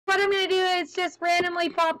what I'm going to do is just randomly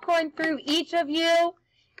popcorn through each of you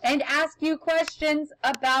and ask you questions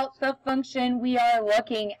about the function we are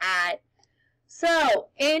looking at. So,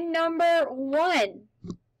 in number 1,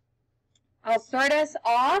 I'll start us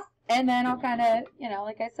off, and then I'll kind of,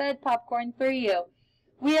 like I said, popcorn through you.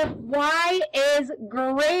 We have y is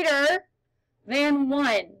greater than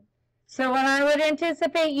 1. So what I would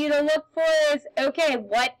anticipate you to look for is, okay,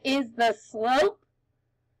 what is the slope?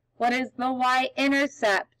 What is the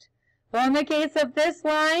y-intercept? Well, in the case of this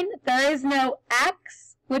line, there is no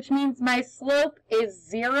x, which means my slope is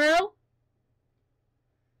 0.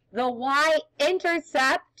 The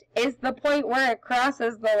y-intercept is the point where it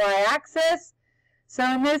crosses the y-axis. So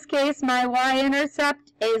in this case, my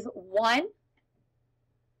y-intercept is 1.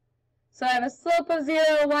 So I have a slope of 0,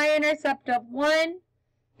 y-intercept of 1.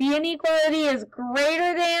 The inequality is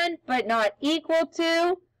greater than, but not equal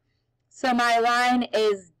to. So my line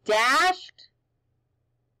is dashed.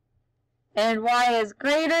 And y is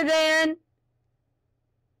greater than,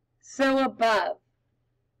 so above.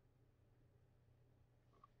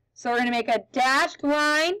 So we're going to make a dashed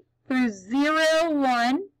line through 0,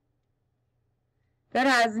 1 that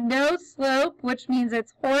has no slope, which means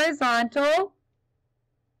it's horizontal.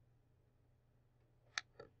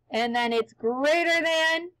 And then it's greater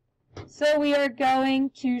than, so we are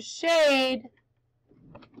going to shade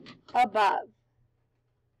above.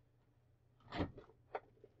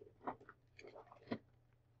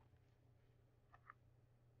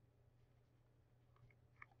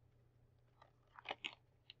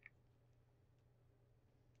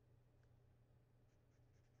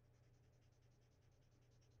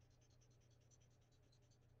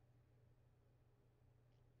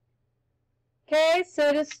 Okay,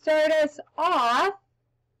 so to start us off,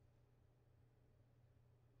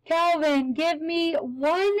 Calvin, give me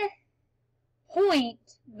one point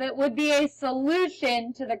that would be a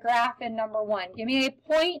solution to the graph in number 1. Give me a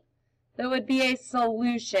point that would be a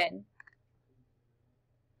solution.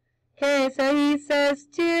 Okay, so he says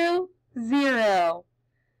 2, 0.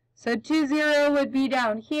 So 2, 0 would be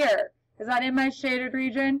down here. Is that in my shaded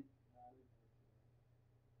region?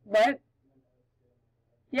 What?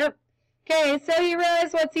 Yep. Okay, so he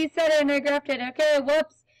realized once he said it and I graphed it. Okay,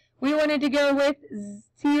 whoops. We wanted to go with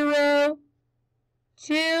 0,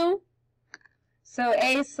 2. So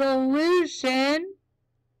a solution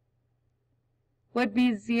would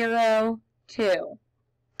be 0, 2.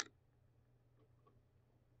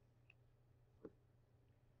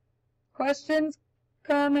 Questions,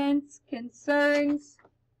 comments, concerns?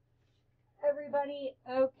 Everybody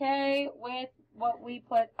okay with what we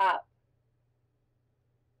put up?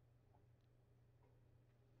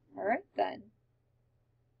 All right, then.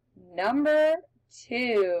 Number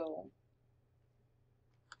 2.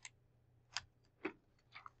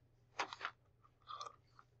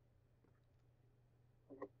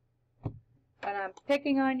 And I'm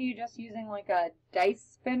picking on you just using like a dice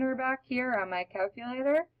spinner back here on my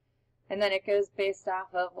calculator. And then it goes based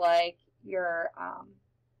off of like your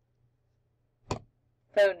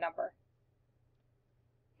phone number.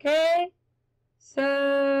 Okay,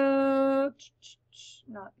 so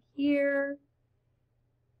not here.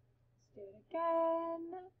 Let's do it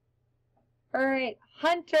again. All right,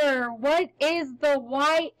 Hunter, what is the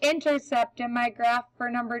y-intercept in my graph for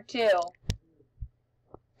number 2?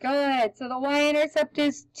 Good, so the y-intercept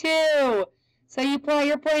is 2. So you plot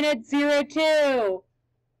your point at 0, 2.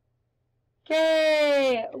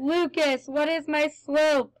 Okay, Lucas, what is my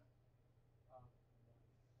slope?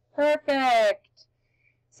 Perfect.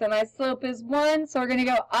 So my slope is 1, so we're going to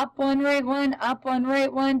go up 1, right 1, up 1,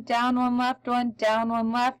 right 1, down 1, left 1, down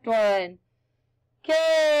 1, left 1.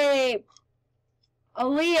 Okay.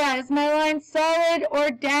 Aaliyah, is my line solid or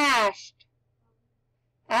dashed?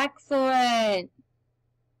 Excellent.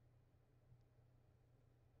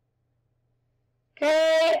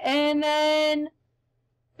 Okay, and then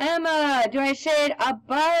Emma, do I shade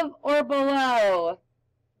above or below?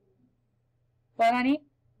 What, honey?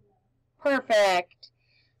 Perfect.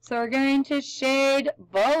 So we're going to shade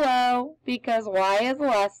below because y is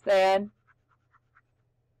less than.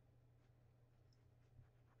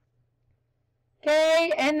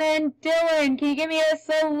 Okay, and then Dylan, can you give me a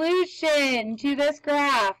solution to this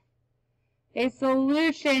graph? A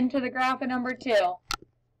solution to the graph of number 2.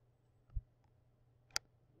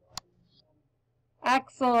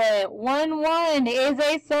 Excellent. 1, 1 is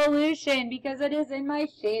a solution because it is in my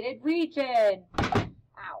shaded region.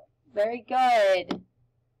 Ow. Very good.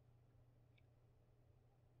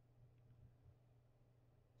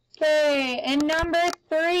 Okay, and number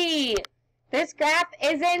 3. This graph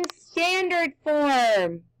is in standard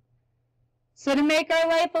form. So to make our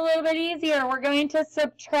life a little bit easier, we're going to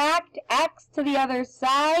subtract x to the other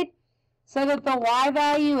side so that the y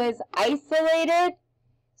value is isolated.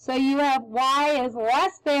 So you have y is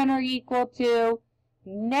less than or equal to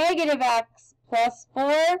negative x plus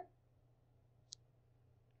 4.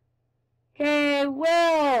 Okay,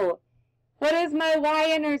 Will, what is my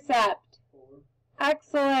y-intercept? 4.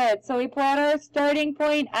 Excellent. So we plot our starting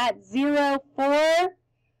point at 0, 4.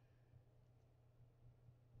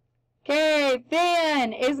 Okay,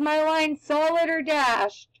 Van, is my line solid or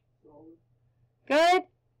dashed? Solid. Good.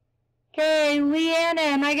 Okay, Leanna,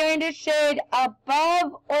 am I going to shade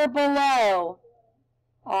above or below?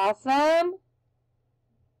 Awesome.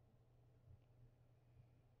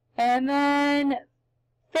 And then,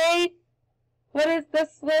 Faith, what is the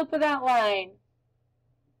slope of that line?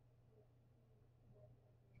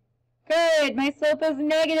 Good, my slope is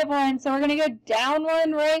 -1, so we're going to go down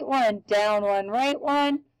 1, right 1, down 1, right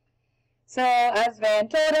 1. So, as Van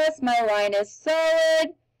told us, my line is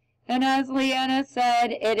solid. And as Leanna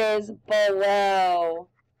said, it is below.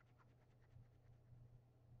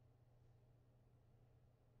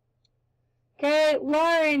 Okay,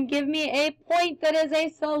 Lauren, give me a point that is a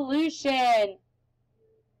solution.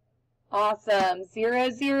 Awesome.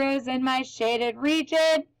 0, 0 is in my shaded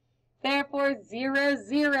region. Therefore, 0,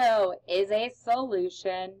 0 is a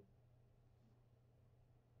solution.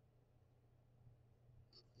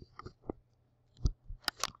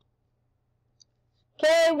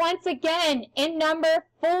 Okay, once again, in number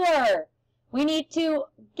 4, we need to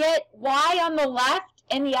get y on the left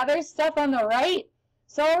and the other stuff on the right.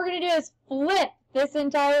 So all we're going to do is flip this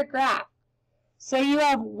entire graph. So you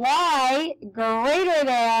have y greater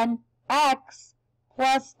than x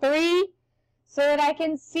plus 3, so that I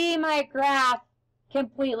can see my graph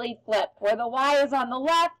completely flip. Where the y is on the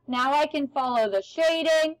left, now I can follow the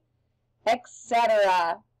shading,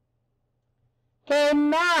 etc. Okay,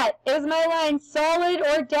 Matt, is my line solid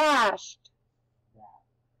or dashed?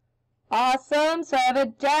 Awesome, so I have a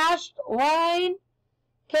dashed line.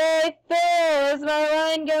 Okay, Phil, is my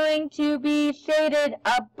line going to be shaded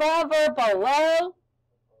above or below?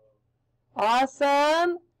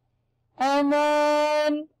 Awesome. And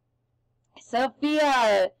then,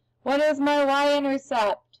 Sophia, what is my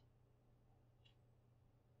y-intercept?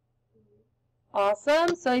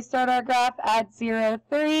 Awesome, so we start our graph at 0,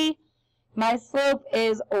 3. My slope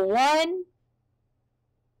is 1.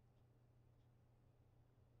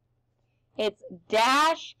 It's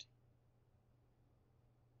dashed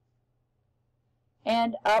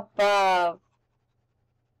and above.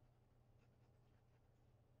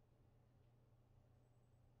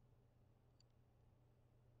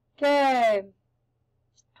 Okay,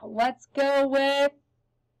 let's go with,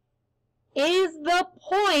 is the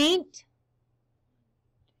point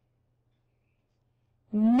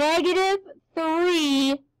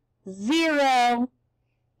 -3, 0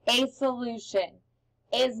 a solution?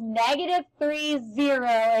 Is -3, 0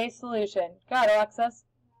 a solution? Go ahead, Alexis.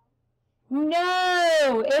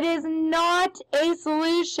 No, it is not a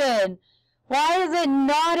solution. Why is it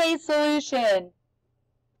not a solution?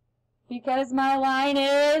 Because my line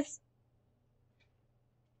is...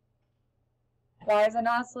 Why is it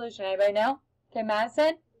not a solution? Anybody know? Okay,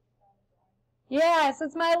 Madison? Yeah,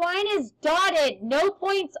 since my line is dotted, no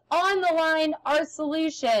points on the line are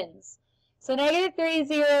solutions. So -3,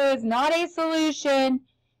 0 is not a solution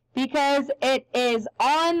because it is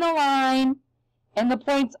on the line, and the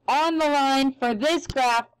points on the line for this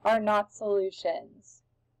graph are not solutions.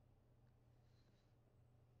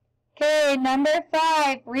 Okay, number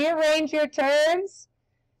 5, rearrange your terms.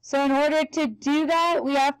 So in order to do that,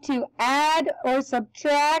 we have to add or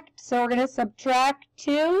subtract. So we're going to subtract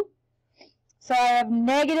 2. So I have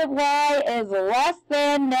 -y is less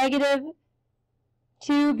than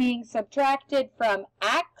 -2 being subtracted from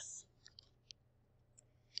x.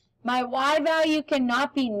 My y value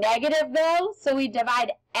cannot be negative though, so we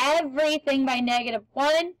divide everything by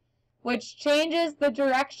 -1, which changes the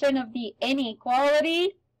direction of the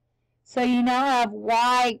inequality. So you now have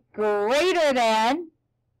y greater than,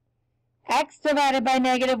 x divided by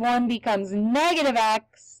 -1 becomes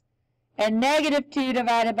 -x, and -2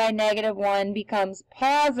 divided by -1 becomes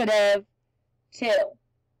 +2.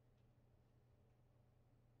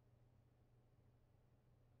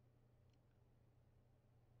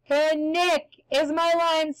 Okay, Nick, is my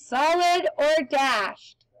line solid or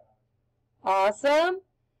dashed? Awesome.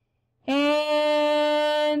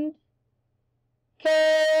 And,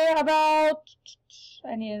 okay, how about,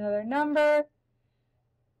 I need another number.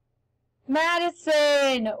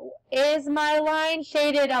 Madison, is my line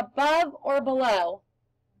shaded above or below?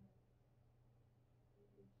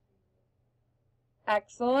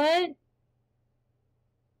 Excellent.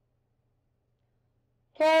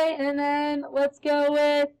 Okay, and then let's go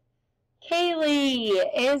with Kaylee.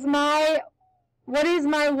 What is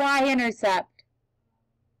my y-intercept?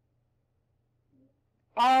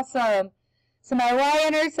 Awesome. So my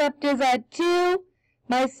y-intercept is at 2.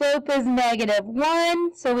 My slope is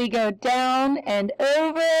 -1. So we go down and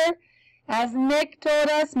over. As Nick told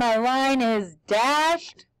us, my line is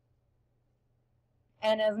dashed.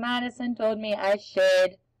 And as Madison told me, I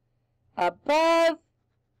should above.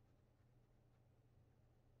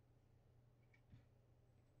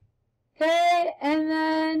 Okay, and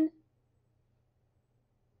then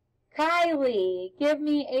Kylie, give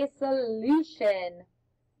me a solution.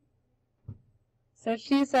 So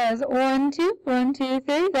she says 1, 2, 1, 2,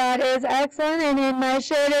 3. That is excellent. And in my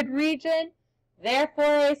shaded region,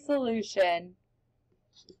 therefore a solution.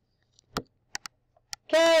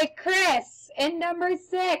 Okay, Chris, in number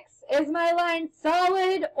 6, is my line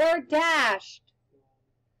solid or dashed?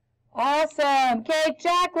 Awesome. Okay,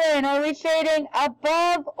 Jacqueline, are we shading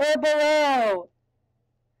above or below?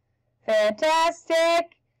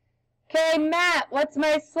 Fantastic. Okay, Matt, what's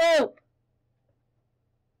my slope?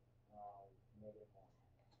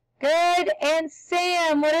 Good. And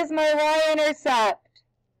Sam, what is my y-intercept?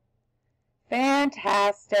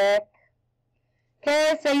 Fantastic.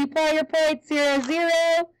 Okay, so you plot your point 0,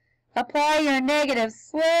 0. Apply your negative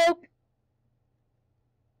slope.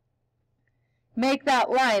 Make that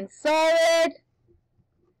line solid.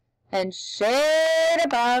 And shade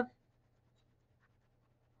above.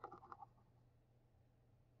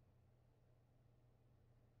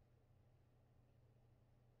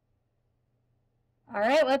 All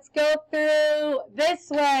right, let's go through this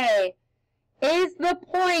way. Is the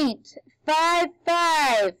point 5,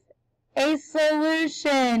 5 a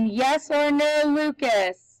solution? Yes or no,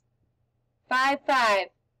 Lucas? 5, 5.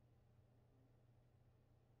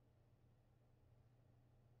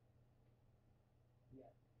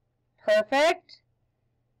 Perfect.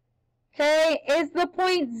 Okay, is the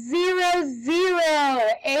point 0, 0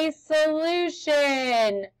 a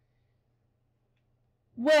solution?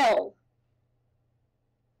 Will?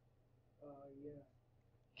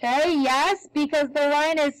 Okay, yes, because the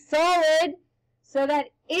line is solid, so that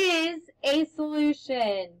is a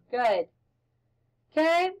solution. Good.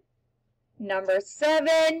 Okay, number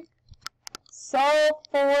 7, solve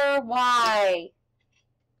for y.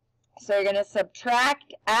 So you're going to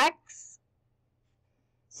subtract x.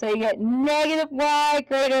 So you get -y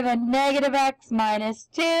greater than -x minus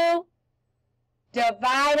 2.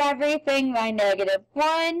 Divide everything by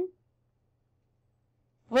 -1.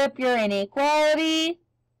 Flip your inequality.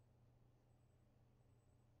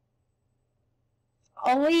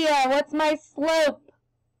 Aaliyah, what's my slope?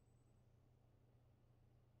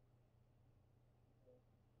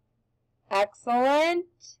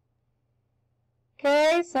 Excellent.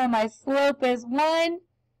 Okay, so my slope is 1.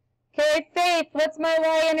 Okay, Faith, what's my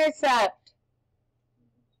y-intercept?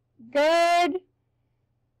 Good.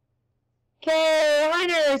 Okay,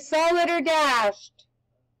 Hunter, solid or dashed?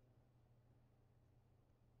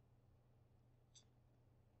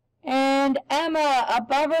 And Emma,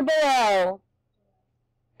 above or below?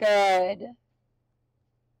 Good.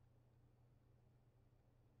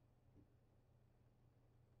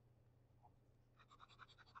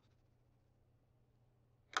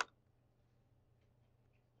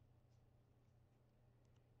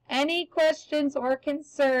 Any questions or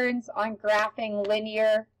concerns on graphing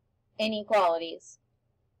linear inequalities?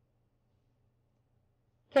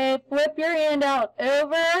 Okay, flip your handout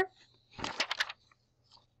over.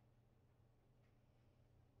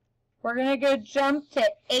 We're going to go jump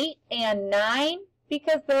to 8 and 9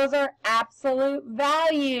 because those are absolute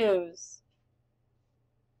values.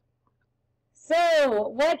 So,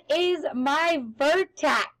 what is my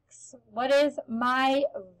vertex? What is my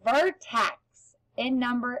vertex in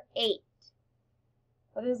number 8?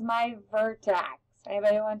 What is my vertex?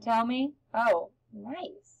 Anybody want to tell me? Oh,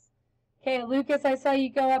 nice. Okay, Lucas, I saw you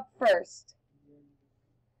go up first.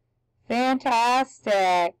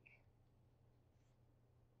 Fantastic.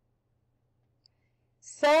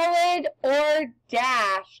 Solid or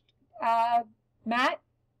dashed? Matt?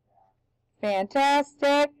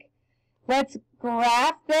 Fantastic. Let's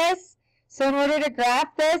graph this. So in order to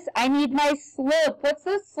graph this, I need my slope. What's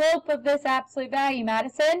the slope of this absolute value,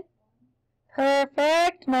 Madison?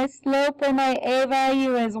 Perfect. My slope or my A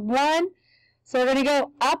value is 1. So we're going to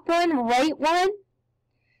go up 1, right 1.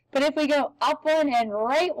 But if we go up 1 and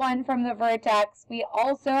right 1 from the vertex, we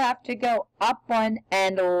also have to go up 1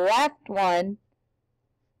 and left 1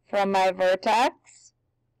 from my vertex.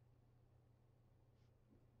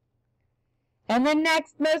 And the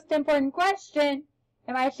next most important question,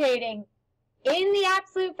 am I shading in the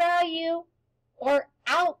absolute value or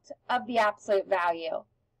out of the absolute value.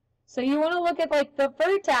 So you want to look at like the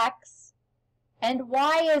vertex and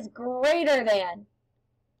y is greater than.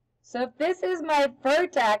 So if this is my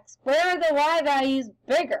vertex, where are the y values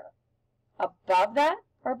bigger? Above that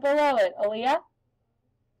or below it, Aaliyah?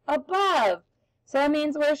 Above. So that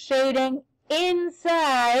means we're shading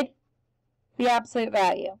inside the absolute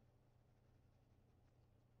value.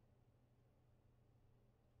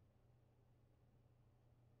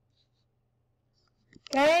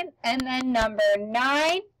 Okay, and then number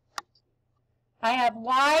 9, I have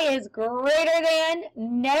y is greater than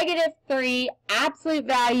 -3, absolute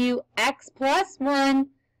value, x plus 1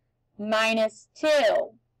 minus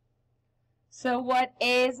 2. So what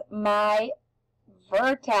is my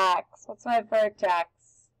vertex? What's my vertex?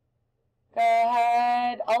 Go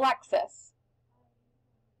ahead, Alexis.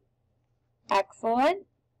 Excellent.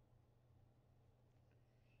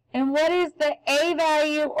 And what is the a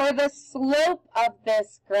value or the slope of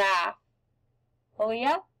this graph?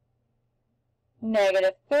 Aaliyah?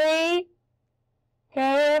 -3.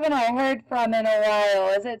 Okay, haven't I heard from in a while?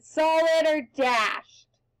 Is it solid or dashed?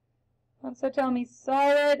 So tell me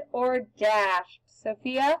solid or dashed.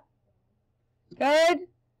 Sophia? Good.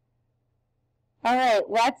 All right,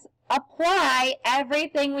 let's apply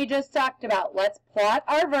everything we just talked about. Let's plot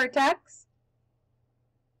our vertex.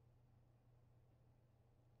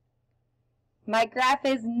 My graph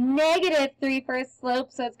is -3 for a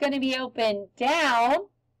slope, so it's going to be open down.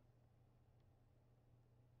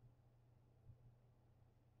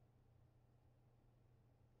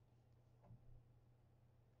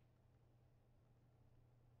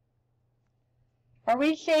 Are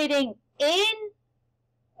we shading in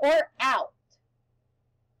or out?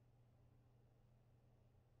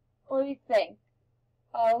 What do you think?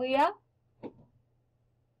 Aaliyah?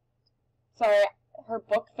 Sorry, her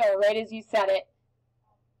book fell right as you said it.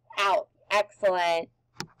 Out. Excellent.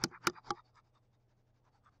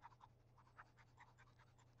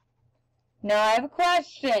 Now I have a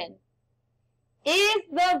question. Is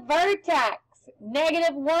the vertex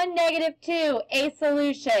 -1, -2 a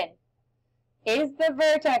solution? Is the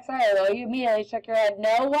vertex, all right, well, you immediately shook your head.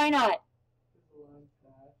 No, why not?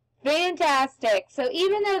 Fantastic. So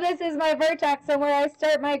even though this is my vertex and where I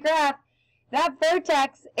start my graph, that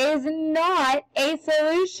vertex is not a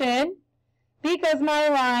solution because my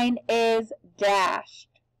line is dashed.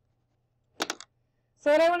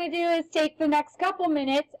 So what I want to do is take the next couple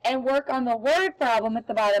minutes and work on the word problem at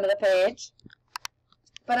the bottom of the page.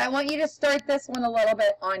 But I want you to start this one a little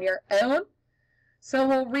bit on your own. So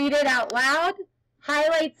we'll read it out loud,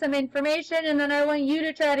 highlight some information, and then I want you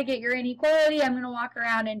to try to get your inequality. I'm going to walk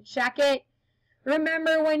around and check it.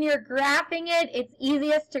 Remember, when you're graphing it, it's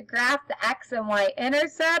easiest to graph the x and y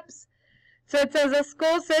intercepts. So it says a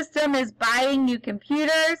school system is buying new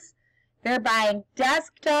computers. They're buying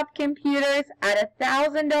desktop computers at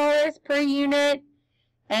 $1,000 per unit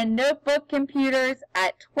and notebook computers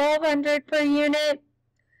at $1,200 per unit.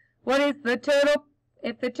 What is the total?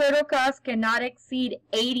 If the total cost cannot exceed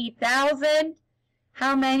 $80,000,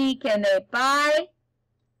 how many can they buy?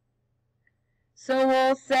 So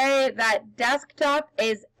we'll say that desktop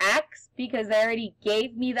is X because they already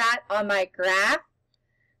gave me that on my graph.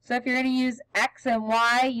 So if you're going to use X and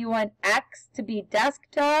Y, you want X to be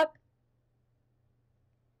desktop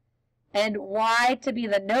and Y to be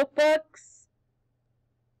the notebooks.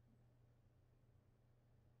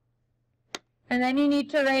 And then you need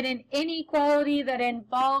to write an inequality that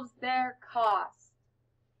involves their cost.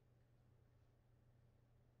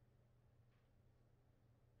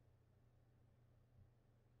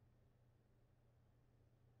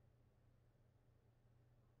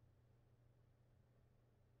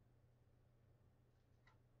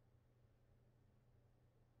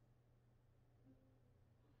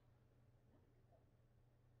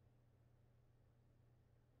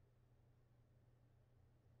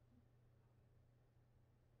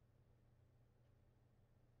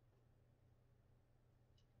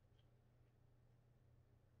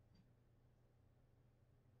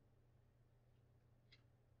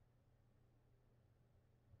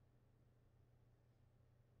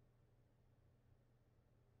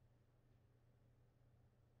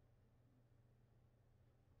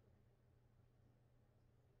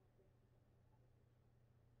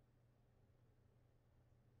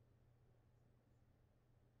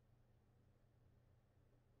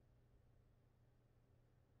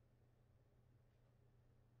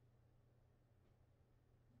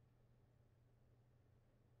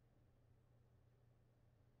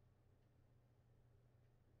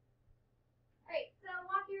 Alright, so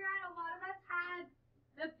walking around, a lot of us had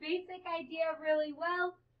the basic idea really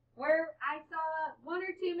well. Where I saw 1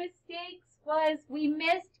 or 2 mistakes was we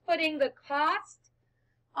missed putting the cost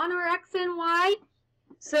on our X and Y.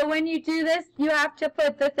 So when you do this, you have to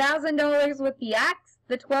put the $1,000 with the X,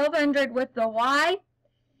 the $1,200 with the Y,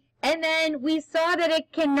 and then we saw that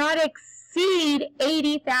it cannot exceed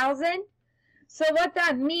 $80,000. So what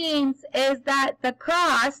that means is that the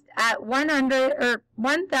cost at 100 or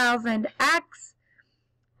 1,000 X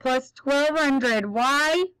plus 1,200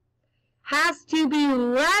 Y has to be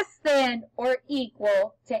less than or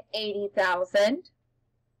equal to 80,000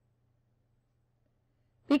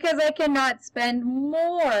 because I cannot spend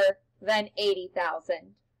more than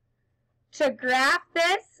 80,000. To graph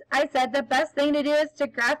this, I said the best thing to do is to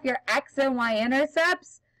graph your X and Y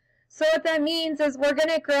intercepts. So what that means is we're going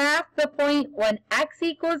to graph the point when X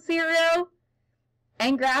equals 0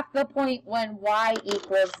 and graph the point when Y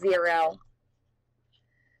equals 0.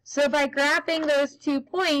 So by graphing those 2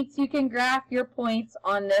 points, you can graph your points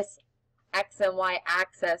on this X and Y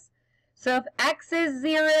axis. So if X is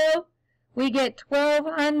 0, we get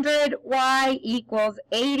 1,200, Y equals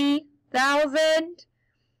 80,000,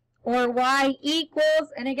 or Y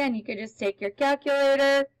equals, and again, you could just take your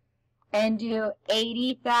calculator and do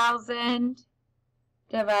 80,000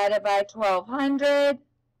 divided by 1,200,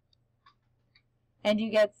 and you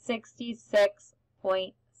get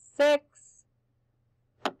 66.6.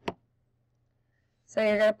 So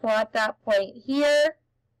you're going to plot that point here.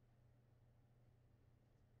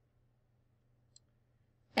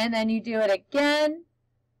 And then you do it again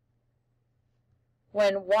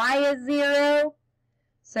when Y is 0.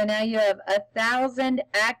 So now you have 1,000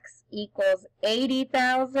 X equals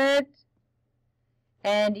 80,000.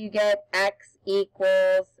 And you get X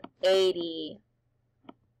equals 80.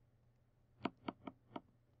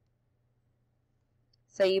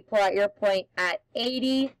 So you plot your point at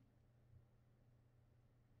 80.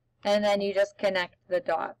 And then you just connect the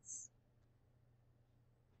dots.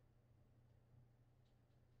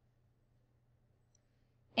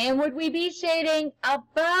 And would we be shading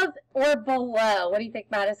above or below? What do you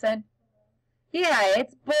think, Madison? Yeah,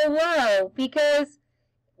 it's below because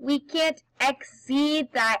we can't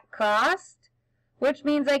exceed that cost, which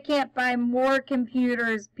means I can't buy more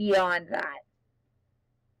computers beyond that.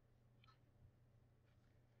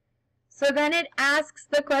 So then it asks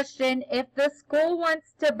the question, if the school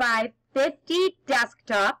wants to buy 50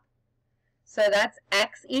 desktop, so that's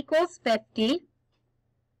X equals 50,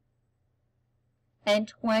 and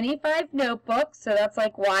 25 notebooks, so that's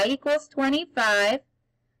like Y equals 25,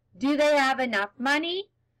 do they have enough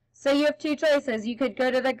money? So you have 2 choices. You could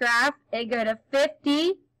go to the graph and go to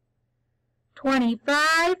 50,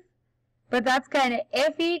 25, but that's kind of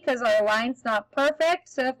iffy because our line's not perfect.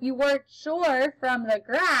 So if you weren't sure from the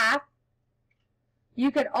graph, you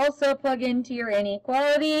could also plug into your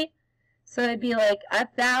inequality. So it'd be like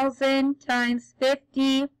 1,000 times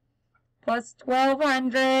 50 plus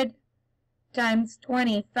 1,200 times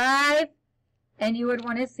 25. And you would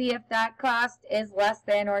want to see if that cost is less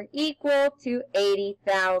than or equal to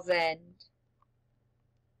 80,000.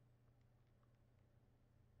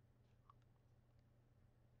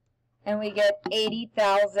 And we get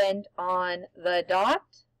 80,000 on the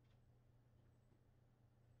dot.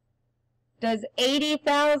 Does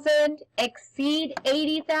 80,000 exceed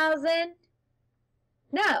 80,000?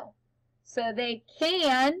 No. So they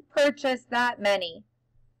can purchase that many.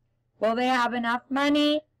 Will they have enough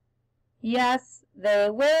money? Yes, they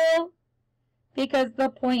will, because the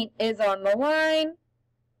point is on the line,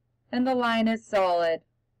 and the line is solid.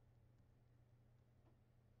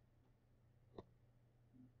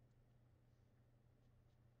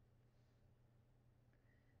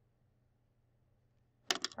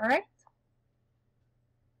 All right.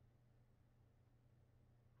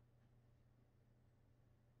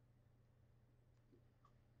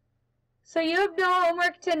 So you have no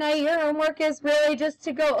homework tonight. Your homework is really just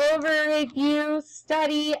to go over, review,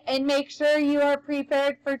 study, and make sure you are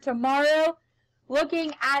prepared for tomorrow.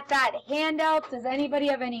 Looking at that handout, does anybody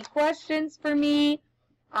have any questions for me?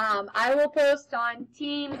 I will post on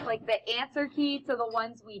Teams like the answer key to the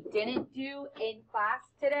ones we didn't do in class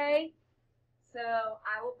today. So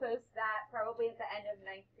I will post that probably at the end of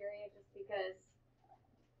 9th period just because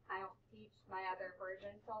I don't teach my other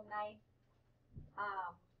version till 9th.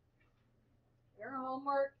 Your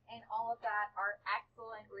homework and all of that are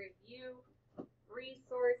excellent review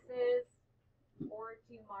resources for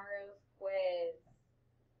tomorrow's quiz.